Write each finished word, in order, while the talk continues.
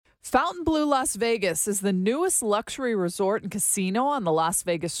Fontainebleau Las Vegas is the newest luxury resort and casino on the Las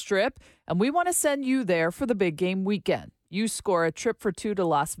Vegas Strip, and we want to send you there for the big game weekend. You score a trip for two to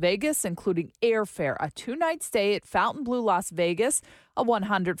Las Vegas, including airfare, a 2-night stay at Fontainebleau Las Vegas, a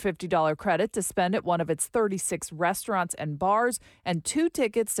 $150 credit to spend at one of its 36 restaurants and bars, and 2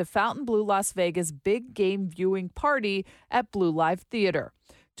 tickets to Fontainebleau Las Vegas big game viewing party at Blue Live Theater.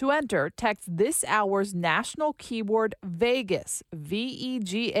 To enter, text this hour's national keyword Vegas,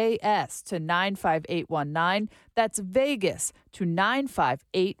 VEGAS, to 95819. That's Vegas to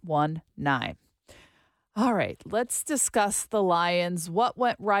 95819. All right, let's discuss the Lions. What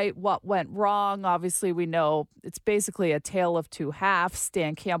went right? What went wrong? Obviously, we know it's basically a tale of two halves.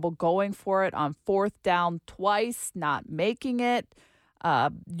 Dan Campbell going for it on 4th down twice, not making it.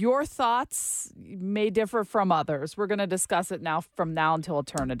 Your thoughts may differ from others. We're going to discuss it now from now until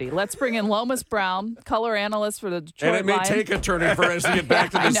eternity. Let's bring in Lomas Brown, color analyst for the Detroit Lions. And it may Lions. take a turning for us to get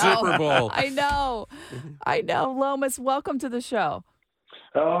back to the Super Bowl. I know. Lomas, welcome to the show.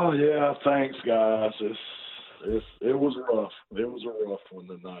 Oh yeah, thanks guys. It was rough. It was a rough one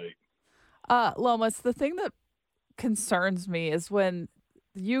tonight. Lomas, the thing that concerns me is when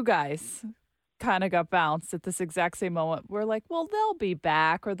you guys kind of got bounced at this exact same moment. We're like, well, they'll be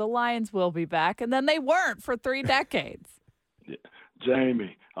back, or the Lions will be back, and then they weren't for 3 decades. Yeah.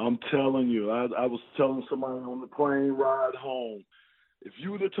 Jamie, I'm telling you, I was telling somebody on the plane ride home, if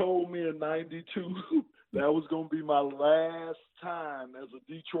you would have told me in '92 that was going to be my last time as a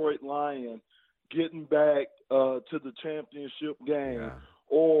Detroit Lion getting back to the championship game,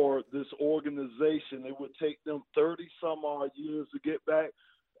 or this organization, it would take them 30-some-odd years to get back,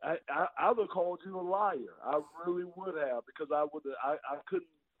 I would have called you a liar. I really would have, because I wouldn't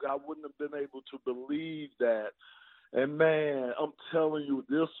have been able to believe that. And man, I'm telling you,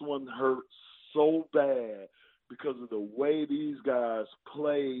 this one hurt so bad because of the way these guys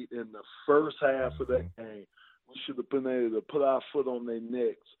played in the first half of that game. We should have been able to put our foot on their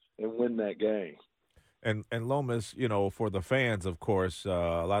necks and win that game. And Lomas, for the fans, of course,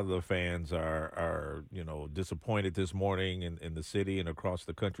 a lot of the fans are disappointed this morning in the city and across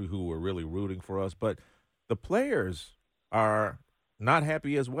the country who were really rooting for us. But the players are not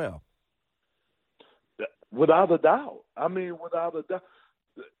happy as well. Without a doubt. I mean, without a doubt.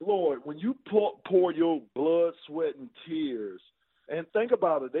 Lloyd, when you pour your blood, sweat, and tears, and think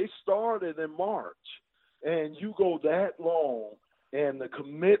about it, they started in March, and you go that long, and the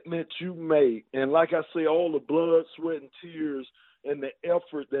commitment you make, and like I say, all the blood, sweat, and tears, and the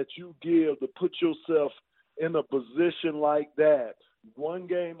effort that you give to put yourself in a position like that, one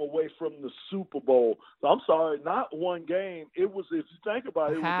game away from the Super Bowl. I'm sorry, not one game. It was, if you think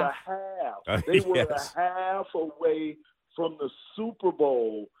about it, it was a half. They were a half away from the Super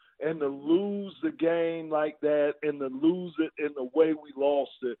Bowl, and to lose the game like that and to lose it in the way we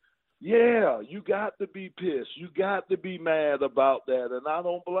lost it, yeah, you got to be pissed. You got to be mad about that, and I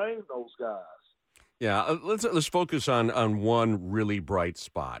don't blame those guys. Yeah, let's focus on one really bright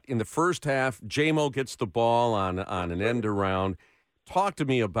spot. In the first half, J-Mo gets the ball on an end around. Talk to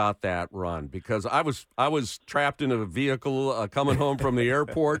me about that run, because I was trapped in a vehicle coming home from the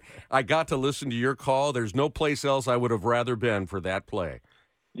airport. I got to listen to your call. There's no place else I would have rather been for that play.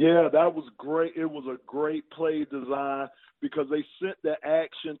 Yeah, that was great. It was a great play design because they sent the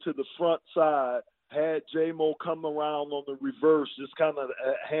action to the front side, had J-Mo come around on the reverse, just kind of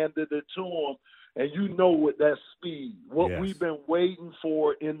handed it to him. And with that speed, what we've been waiting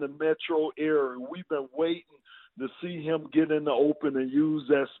for in the metro area, we've been waiting to see him get in the open and use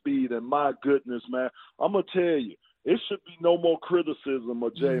that speed. And my goodness, man, I'm going to tell you, it should be no more criticism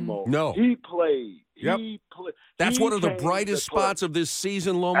of J-Mo. No. He played. Yep. That's one of the brightest spots of this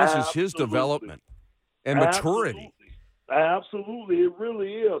season, Lomas, is his development and maturity. Absolutely. It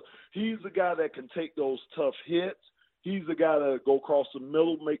really is. He's the guy that can take those tough hits. He's the guy that go across the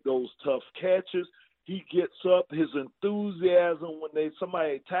middle, make those tough catches. He gets up. His enthusiasm when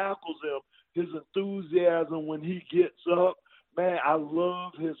somebody tackles him, his enthusiasm when he gets up, man, I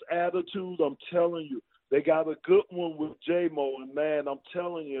love his attitude. I'm telling you, they got a good one with J-Mo, and, man, I'm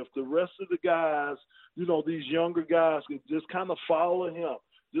telling you, if the rest of the guys, these younger guys can just kind of follow him,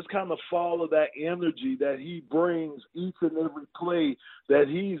 just kind of follow that energy that he brings each and every play that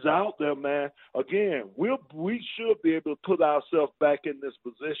he's out there, man, again, we should be able to put ourselves back in this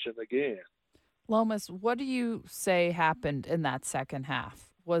position again. Lomas, what do you say happened in that second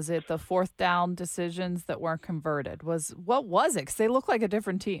half? Was it the 4th down decisions that weren't converted? What was it? Because they look like a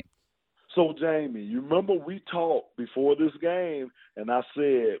different team. So, Jamie, you remember we talked before this game, and I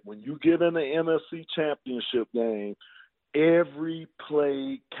said, when you get in the NFC Championship game, every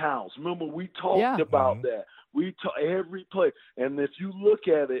play counts. Remember, we talked about that. Every play. And if you look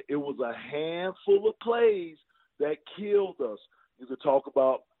at it, it was a handful of plays that killed us. You could talk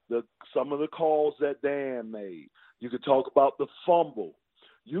about some of the calls that Dan made. You could talk about the fumble.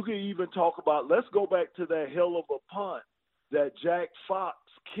 You could even talk about, let's go back to that hell of a punt that Jack Fox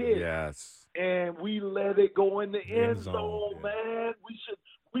kicked. Yes. And we let it go in the end zone, man.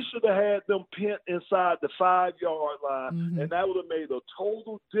 We should have had them pinned inside the 5-yard line, and that would have made a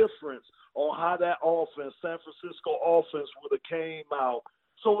total difference on how that offense, San Francisco offense, would have came out.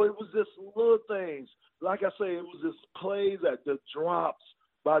 So it was just little things. Like I say, it was just plays at the drops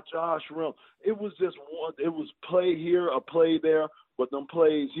by Josh Reynolds. It was just one. It was play here, a play there, but them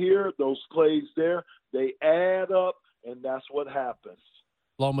plays here, those plays there, they add up, and that's what happens.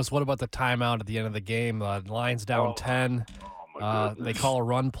 Lomas, what about the timeout at the end of the game? Lions down 10. They call a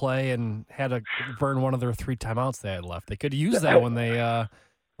run play and had to burn one of their 3 timeouts they had left. They could use that when they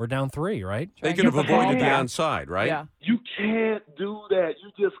were down 3, right? They could have avoided the onside, right? Yeah. You can't do that.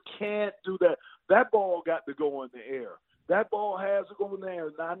 You just can't do that. That ball got to go in the air. That ball has to go in there.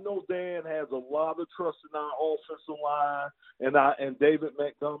 And I know Dan has a lot of trust in our offensive line and David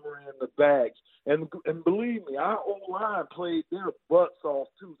Montgomery in the backs. And believe me, our O-line played their butts off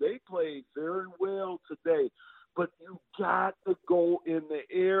too. They played very well today. But you got to go in the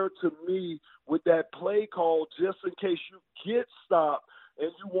air to me with that play call just in case you get stopped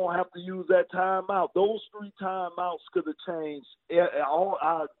and you won't have to use that timeout. Those 3 timeouts could have changed all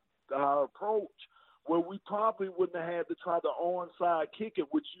our approach, where we probably wouldn't have had to try to onside kick it,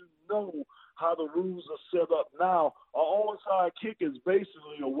 which you know how the rules are set up now. An onside kick is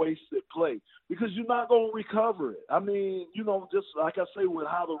basically a wasted play because you're not going to recover it. I mean, just like I say, with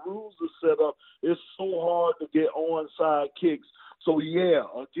how the rules are set up, it's so hard to get onside kicks. So, yeah,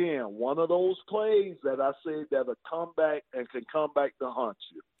 again, one of those plays that I say that'll come back and can come back to haunt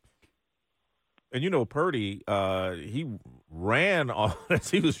you. And Purdy, he ran on as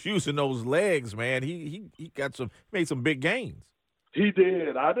he was using those legs, man. He made some big gains. He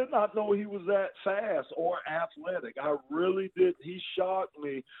did. I did not know he was that fast or athletic. I really did. He shocked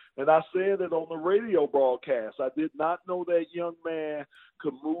me, and I said it on the radio broadcast. I did not know that young man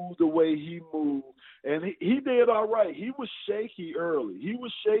could move the way he moved, and he did all right. He was shaky early. He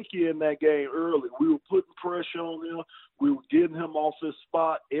was shaky in that game early. We were putting pressure on him. We were getting him off his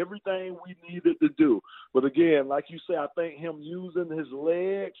spot, everything we needed to do. But, again, like you say, I think him using his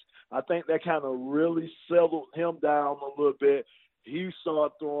legs, I think that kind of really settled him down a little bit. He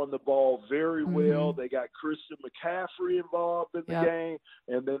started throwing the ball very well. They got Christian McCaffrey involved in the game,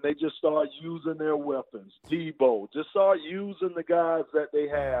 and then they just start using their weapons. Debo, just start using the guys that they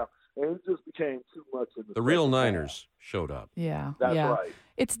have, and it just became too much. The real Niners showed up. Yeah, that's right.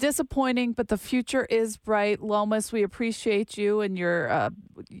 It's disappointing, but the future is bright. Lomas, we appreciate you and your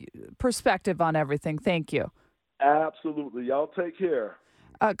perspective on everything. Thank you. Absolutely. Y'all take care.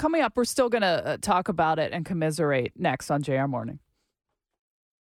 Coming up, we're still going to talk about it and commiserate next on JR Morning.